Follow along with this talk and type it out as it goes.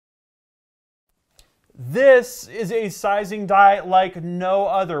This is a sizing die like no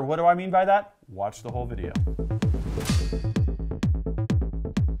other. What do I mean by that? Watch the whole video.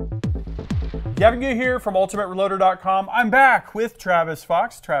 Gavin Gu here from UltimateReloader.com. I'm back with Travis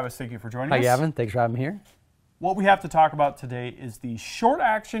Fox. Travis, thank you for joining us. Hi, Gavin. Thanks for having me here. What we have to talk about today is the Short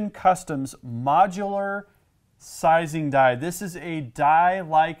Action Customs Modular Sizing Die. This is a die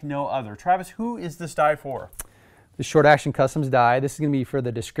like no other. Travis, who is this die for? The Short Action Customs die. This is going to be for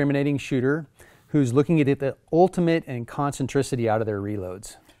the discriminating shooter who's looking to get the ultimate and concentricity out of their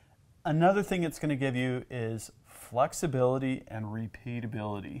reloads. Another thing it's going to give you is flexibility and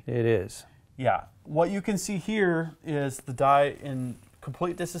repeatability. It is. Yeah. What you can see here is the die in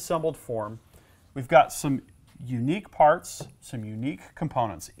complete disassembled form. We've got some unique parts, some unique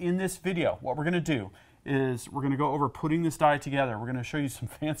components. In this video, what we're going to do is we're going to go over putting this die together. We're going to show you some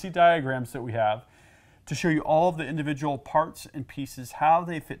fancy diagrams that we have to show you all of the individual parts and pieces, how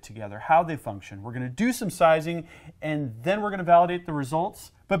they fit together, how they function. We're going to do some sizing, and then we're going to validate the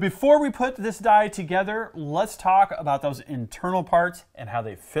results. But before we put this die together, let's talk about those internal parts and how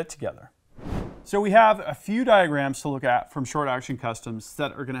they fit together. So we have a few diagrams to look at from Short Action Customs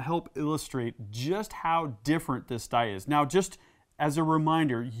that are going to help illustrate just how different this die is. Now, just as a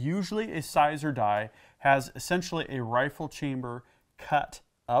reminder, usually a sizer die has essentially a rifle chamber cut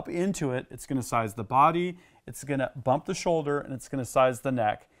up into it. It's going to size the body, it's going to bump the shoulder, and it's going to size the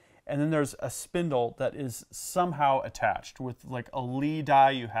neck. And then there's a spindle that is somehow attached. With like a Lee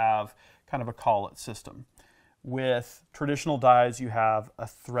die, you have kind of a collet system. With traditional dies, you have a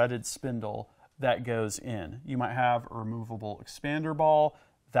threaded spindle that goes in. You might have a removable expander ball,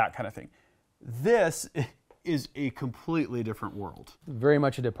 that kind of thing. This is a completely different world. Very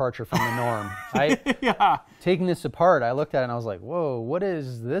much a departure from the norm. Yeah. Taking this apart, I looked at it and I was like, whoa, what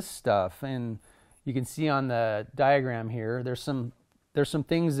is this stuff? And you can see on the diagram here, there's some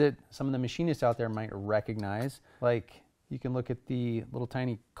things that some of the machinists out there might recognize. Like you can look at the little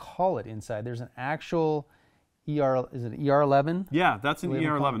tiny collet inside. There's an actual ER, is it ER11? Yeah, that's an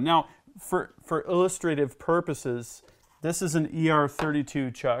ER11. Now, for illustrative purposes, this is an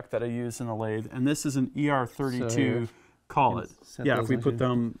ER32 chuck that I use in the lathe, and this is an ER32 collet. Yeah, if we put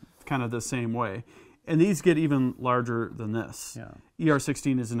them kind of the same way. And these get even larger than this. Yeah.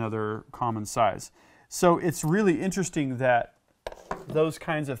 ER16 is another common size. So it's really interesting that those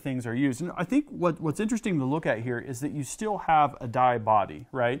kinds of things are used. And I think what's interesting to look at here is that you still have a die body,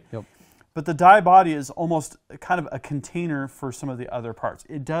 right? Yep. But the die body is almost kind of a container for some of the other parts.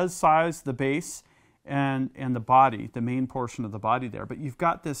 It does size the base and the body, the main portion of the body there, but you've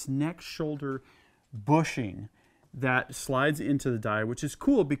got this neck shoulder bushing that slides into the die, which is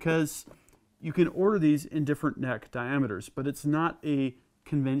cool because you can order these in different neck diameters, but it's not a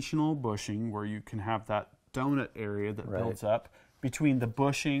conventional bushing where you can have that donut area that builds up between the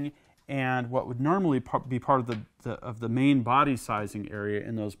bushing and what would normally be part of the main body sizing area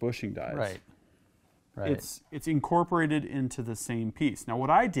in those bushing dies. Right. It's incorporated into the same piece. Now, what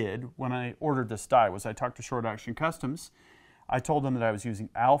I did when I ordered this die was I talked to Short Action Customs. I told them that I was using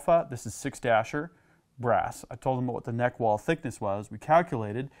alpha, this is 6-dasher, brass. I told them what the neck wall thickness was. We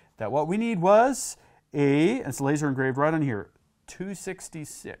calculated that what we need was it's laser engraved right on here,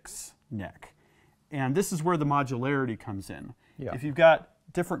 266 neck. And this is where the modularity comes in. Yeah. If you've got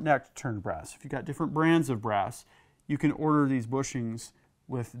different neck turned brass, if you've got different brands of brass, you can order these bushings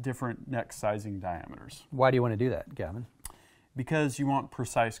with different neck sizing diameters. Why do you want to do that, Gavin? Because you want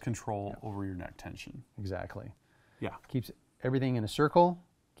precise control over your neck tension. Exactly. Yeah. Keeps everything in a circle,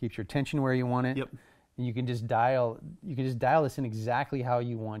 keeps your tension where you want it. Yep. And you can just dial this in exactly how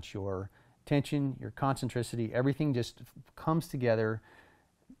you want your tension, your concentricity, everything just comes together,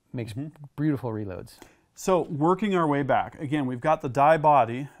 makes beautiful reloads. So working our way back, again, we've got the die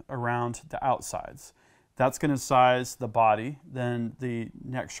body around the outsides. That's going to size the body. Then the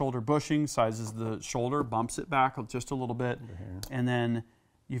neck shoulder bushing sizes the shoulder, bumps it back just a little bit. And then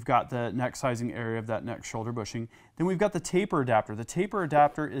you've got the neck sizing area of that neck shoulder bushing. Then we've got the taper adapter. The taper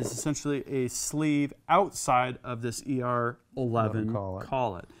adapter is essentially a sleeve outside of this ER11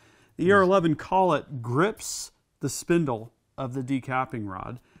 collet. The ER11 collet grips the spindle of the decapping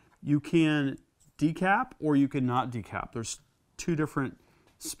rod. You can decap or you can not decap. There's two different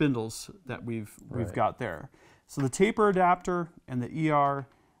spindles that we've got there. So the taper adapter and the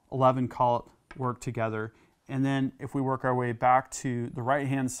ER11 collet work together. And then if we work our way back to the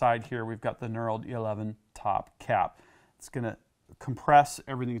right-hand side here, we've got the knurled E11 top cap. It's going to compress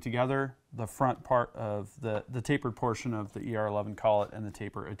everything together, the front part of the tapered portion of the ER11 collet and the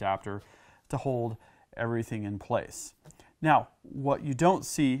taper adapter to hold everything in place. Now, what you don't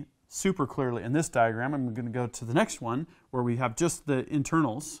see super clearly in this diagram, I'm going to go to the next one where we have just the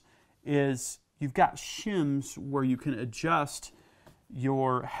internals, is you've got shims where you can adjust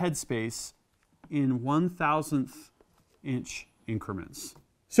your headspace in 1/1000th inch increments.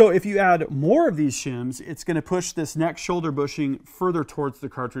 So if you add more of these shims, it's going to push this next shoulder bushing further towards the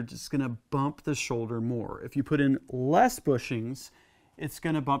cartridge. It's going to bump the shoulder more. If you put in less bushings, it's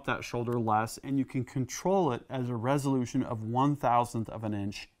going to bump that shoulder less, and you can control it as a resolution of 1/1000th of an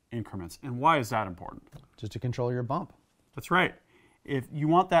inch increments. And why is that important? Just to control your bump. That's right. If you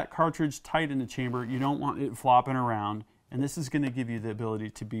want that cartridge tight in the chamber, you don't want it flopping around, and this is going to give you the ability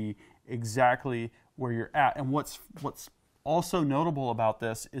to be exactly where you're at. And what's also notable about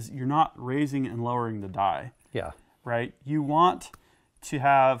this is you're not raising and lowering the die. Yeah. Right? You want to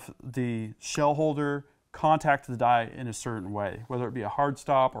have the shell holder contact the die in a certain way, whether it be a hard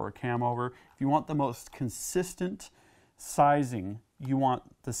stop or a cam over. If you want the most consistent sizing, you want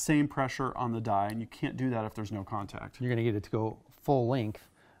the same pressure on the die, and you can't do that if there's no contact. You're going to get it to go full length,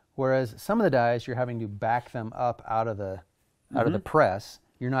 whereas some of the dies you're having to back them up out of the press.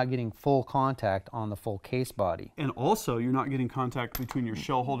 You're not getting full contact on the full case body. And also, you're not getting contact between your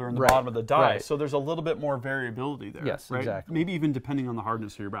shell holder and the Right, bottom of the die. right. So there's a little bit more variability there. Yes, right? exactly. Maybe even depending on the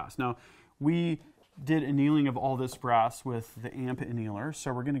hardness of your brass. Now, we did annealing of all this brass with the amp annealer,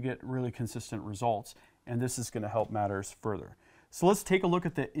 so we're going to get really consistent results, and this is going to help matters further. So let's take a look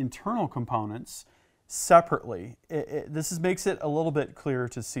at the internal components separately. This makes it a little bit clearer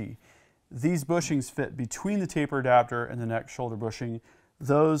to see. These bushings fit between the taper adapter and the next shoulder bushing.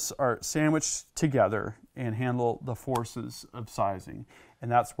 Those are sandwiched together and handle the forces of sizing.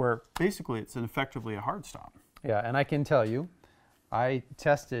 And that's where basically it's effectively a hard stop. Yeah, and I can tell you, I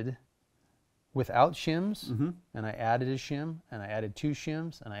tested without shims, and I added a shim, and I added 2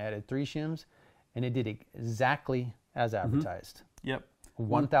 shims, and I added 3 shims, and it did exactly as advertised. Yep.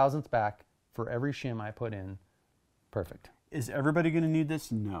 1/1000th back for every shim I put in. Perfect. Is everybody going to need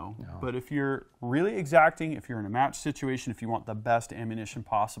this? No. But if you're really exacting, if you're in a match situation, if you want the best ammunition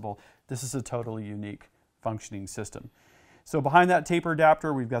possible, this is a totally unique functioning system. So behind that taper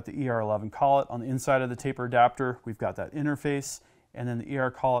adapter, we've got the ER11 collet. On the inside of the taper adapter, we've got that interface, and then the ER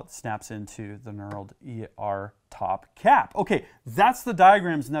collet snaps into the knurled ER top cap. Okay, that's the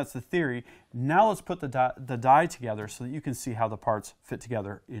diagrams and that's the theory. Now let's put the die together so that you can see how the parts fit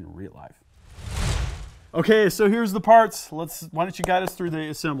together in real life. Okay, so here's the parts. Why don't you guide us through the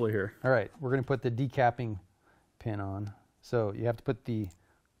assembly here? All right, we're going to put the decapping pin on. So you have to put the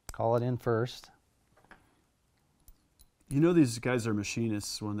collet in first. You know these guys are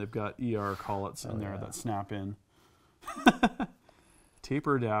machinists when they've got ER collets in there that snap in.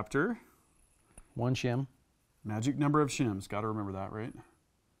 Taper adapter. 1 shim. Magic number of shims. Got to remember that, right?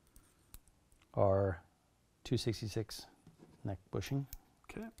 Our 266 neck bushing.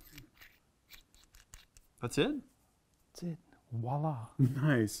 Okay. That's it? That's it. Voila.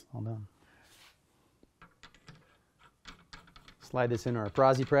 Nice. All done. Slide this in our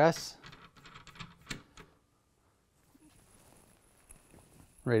Prezi press.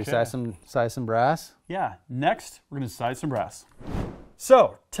 Ready to size some brass? Yeah. Next, we're going to size some brass.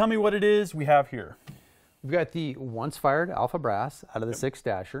 So, tell me what it is we have here. We've got the once fired alpha brass out of the 6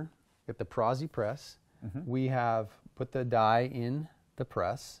 dasher. We've got the Prezi press. We have put the die in the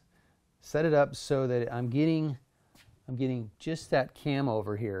press. Set it up so that I'm getting just that cam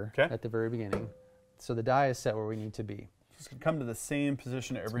over here at the very beginning. So the die is set where we need to be. It's going to come to the same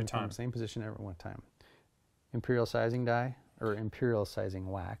position every time. Same position every one time. Imperial sizing die, or imperial sizing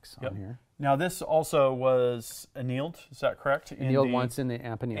wax on here. Now this also was annealed, is that correct? Annealed once in the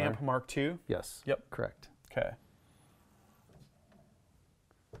amp annealer. Amp Mark II? Yes. Yep. Correct. Okay.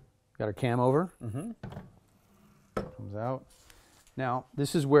 Got our cam over. Comes out. Now,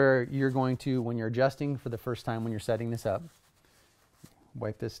 this is where you're going to, when you're adjusting for the first time when you're setting this up,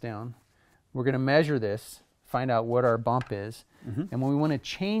 wipe this down. We're going to measure this, find out what our bump is. And when we want to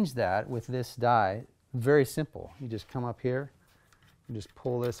change that with this die, very simple. You just come up here, you just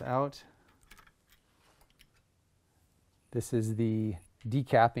pull this out. This is the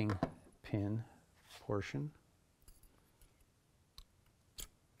decapping pin portion.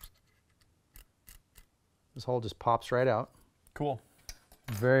 This hole just pops right out. Cool.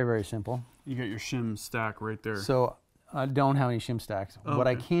 Very, very simple. You got your shim stack right there. So I don't have any shim stacks. What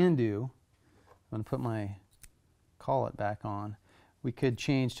I can do, I'm going to put my collet back on. We could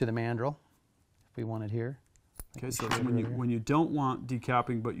change to the mandrel if we wanted here. Okay, so it's when you don't want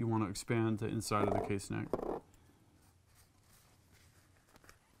decapping, but you want to expand the inside of the case neck.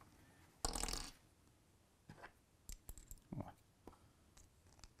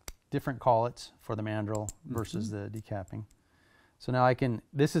 Different collets for the mandrel versus the decapping. So now I can,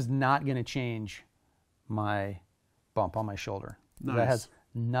 this is not going to change my bump on my shoulder. Nice.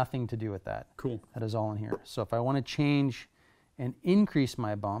 Nothing to do with that. Cool. That is all in here. So if I want to change and increase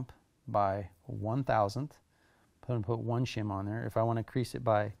my bump by 1,000th, I'm going to put 1 shim on there. If I want to increase it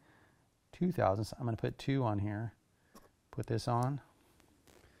by 2,000ths, I'm going to put 2 on here. Put this on.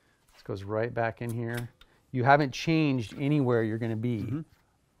 This goes right back in here. You haven't changed anywhere you're going to be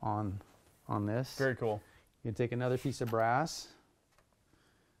on this. Very cool. You can take another piece of brass,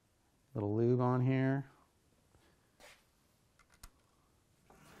 little lube on here.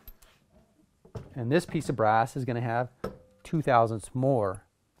 And this piece of brass is going to have 2,000ths more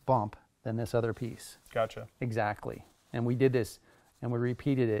bump than this other piece. Gotcha. Exactly. And we did this, and we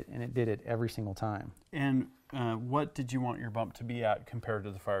repeated it, and it did it every single time. And what did you want your bump to be at compared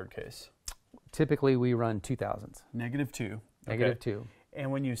to the fired case? Typically, we run 2,000ths. -2. -2.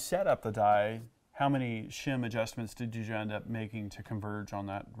 And when you set up the die, how many shim adjustments did you end up making to converge on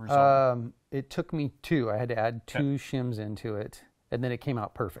that result? It took me 2. I had to add 2 shims into it, and then it came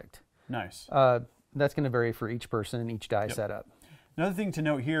out perfect. Nice. That's going to vary for each person and each die setup. Another thing to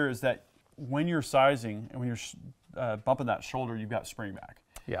note here is that when you're sizing and when you're bumping that shoulder, you've got spring back.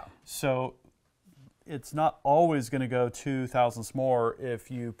 Yeah. So it's not always going to go 2,000ths more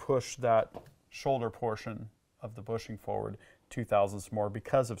if you push that shoulder portion of the bushing forward 2,000ths more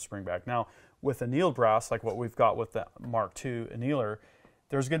because of spring back. Now, with annealed brass, like what we've got with the Mark II annealer,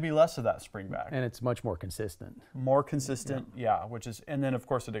 there's going to be less of that spring back. And it's much more consistent. More consistent, yeah, which is, and then of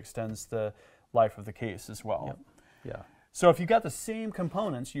course it extends the life of the case as well. Yep. Yeah. So if you've got the same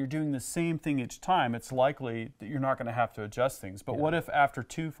components, you're doing the same thing each time, it's likely that you're not going to have to adjust things. But what if after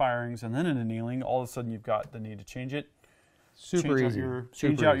 2 firings and then an annealing, all of a sudden you've got the need to change it? Super easy.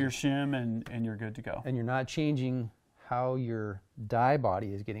 Change out your shim and you're good to go. And you're not changing how your die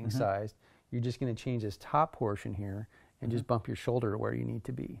body is getting sized. You're just going to change this top portion here and just bump your shoulder to where you need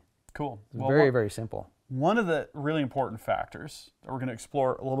to be. Cool. Well, very simple. One of the really important factors that we're going to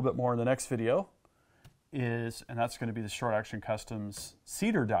explore a little bit more in the next video is, and that's going to be the Short Action Customs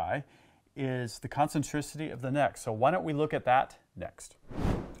cedar die, is the concentricity of the neck. So why don't we look at that next?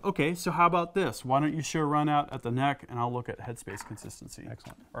 Okay, so how about this? Why don't you show a run out at the neck and I'll look at headspace consistency.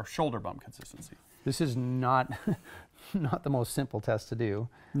 Excellent. Or shoulder bump consistency. This is not not the most simple test to do.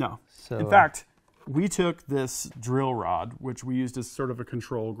 No. So, in fact, we took this drill rod, which we used as sort of a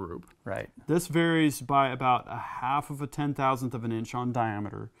control group. Right. This varies by about 1/2 of a 10,000th of an inch on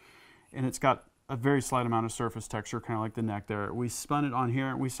diameter, and it's got a very slight amount of surface texture, kind of like the neck there. We spun it on here,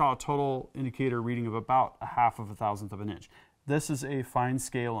 and we saw a total indicator reading of about 1/2 of a 1,000th of an inch. This is a fine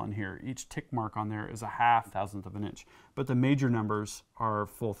scale on here. Each tick mark on there is a 1/2 thousandth of an inch, but the major numbers are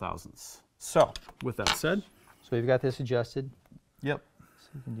full thousandths. So, with that said, so we've got this adjusted. Yep. So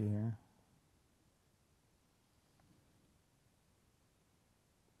you can do here.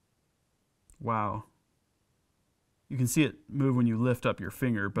 Wow. You can see it move when you lift up your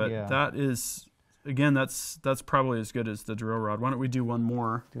finger, but that is, again, that's probably as good as the drill rod. Why don't we do one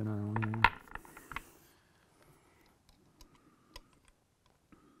more? Do another one here.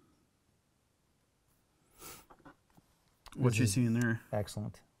 What you see in there?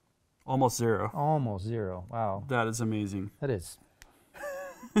 Excellent. Almost 0. Almost 0. Wow. That is amazing. That is.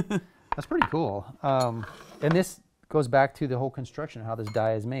 That's pretty cool. And this goes back to the whole construction of how this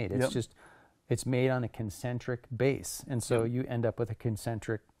die is made. It's just, it's made on a concentric base, and so you end up with a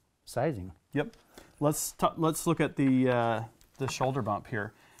concentric sizing. Yep. Let's look at the shoulder bump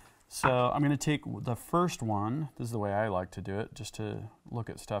here. So I'm going to take the first one. This is the way I like to do it, just to look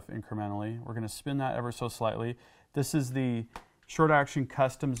at stuff incrementally. We're going to spin that ever so slightly. This is the Short Action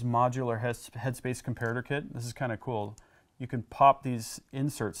Customs Modular Headspace Comparator Kit. This is kind of cool. You can pop these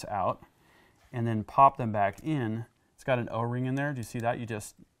inserts out and then pop them back in. It's got an O-ring in there. Do you see that? You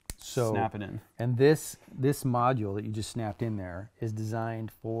just snap it in. And this module that you just snapped in there is designed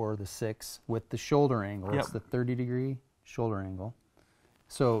for the 6 with the shoulder angle. It's the 30-degree shoulder angle.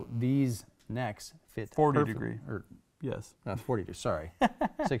 So these necks fit 40-degree. Or yes. No, 40 sorry.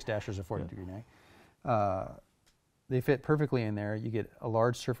 6 dashers are 40-degree neck. They fit perfectly in there. You get a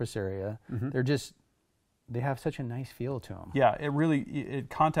large surface area. They have such a nice feel to them. Yeah, it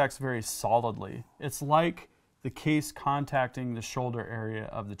contacts very solidly. It's like the case contacting the shoulder area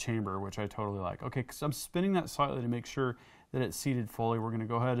of the chamber, which I totally like. Okay, because I'm spinning that slightly to make sure that it's seated fully. We're going to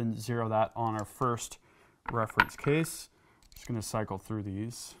go ahead and zero that on our first reference case. Just going to cycle through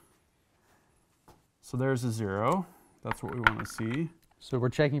these. So there's a 0. That's what we want to see. So we're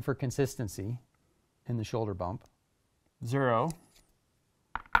checking for consistency in the shoulder bump. 0.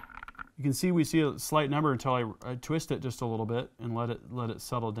 You can see we see a slight number until I twist it just a little bit and let it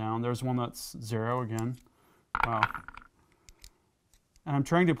settle down. There's one that's 0 again. Wow. And I'm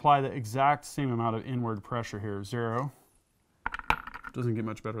trying to apply the exact same amount of inward pressure here. 0. Doesn't get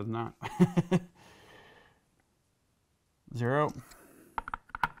much better than that. 0.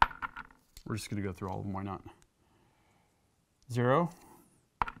 We're just going to go through all of them. Why not? 0.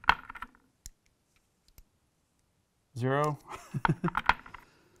 0.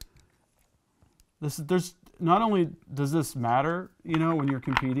 There's not only does this matter, you know, when you're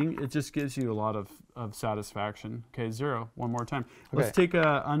competing, it just gives you a lot of satisfaction. Okay, 0. One more time. Okay. Let's take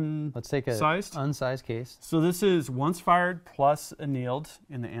a unsized case. So this is once fired plus annealed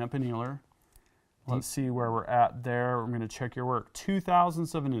in the amp annealer. Let's see where we're at there. I'm going to check your work.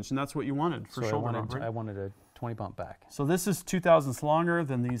 2/1000ths of an inch, and that's what you wanted for shoulder mount, right? I wanted a 20 bump back. So this is 2/1000ths longer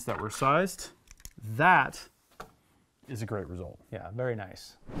than these that were sized. That is a great result. Yeah, very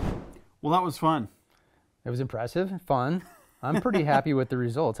nice. Well, that was fun. It was impressive, fun. I'm pretty happy with the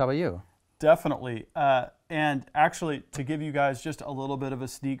results. How about you? Definitely. And actually, to give you guys just a little bit of a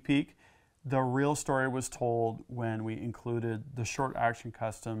sneak peek, the real story was told when we included the Short Action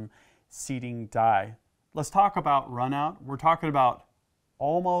Custom seating die. Let's talk about run out. We're talking about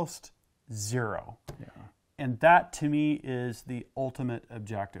almost 0. Yeah. And that to me is the ultimate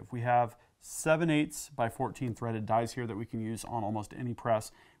objective. We have 7/8 by 14 threaded dies here that we can use on almost any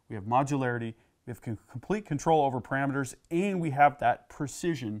press. We have modularity, we have complete control over parameters, and we have that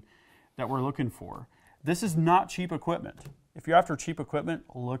precision that we're looking for. This is not cheap equipment. If you're after cheap equipment,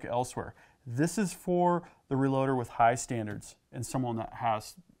 look elsewhere. This is for the reloader with high standards and someone that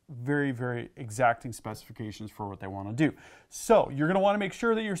has very, very exacting specifications for what they want to do. So you're going to want to make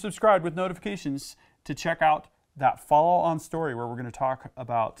sure that you're subscribed with notifications to check out that follow-on story where we're going to talk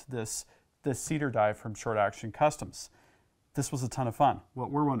about this cedar die from Short Action Customs. This was a ton of fun. What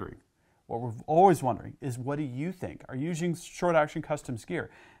we're always wondering is, what do you think? Are you using Short Action Customs gear?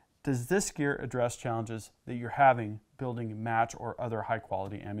 Does this gear address challenges that you're having building match or other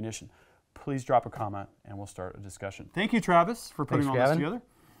high-quality ammunition? Please drop a comment and we'll start a discussion. Thank you, Travis, for putting all this together.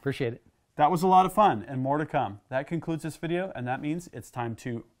 Appreciate it. That was a lot of fun and more to come. That concludes this video, and that means it's time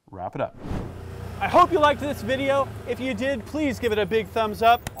to wrap it up. I hope you liked this video. If you did, please give it a big thumbs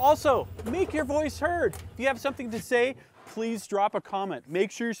up. Also, make your voice heard. If you have something to say, please drop a comment.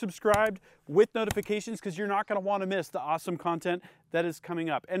 Make sure you're subscribed with notifications because you're not going to want to miss the awesome content that is coming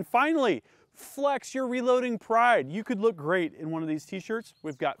up. And finally, flex your reloading pride. You could look great in one of these t-shirts.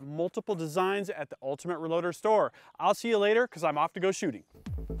 We've got multiple designs at the Ultimate Reloader store. I'll see you later because I'm off to go shooting.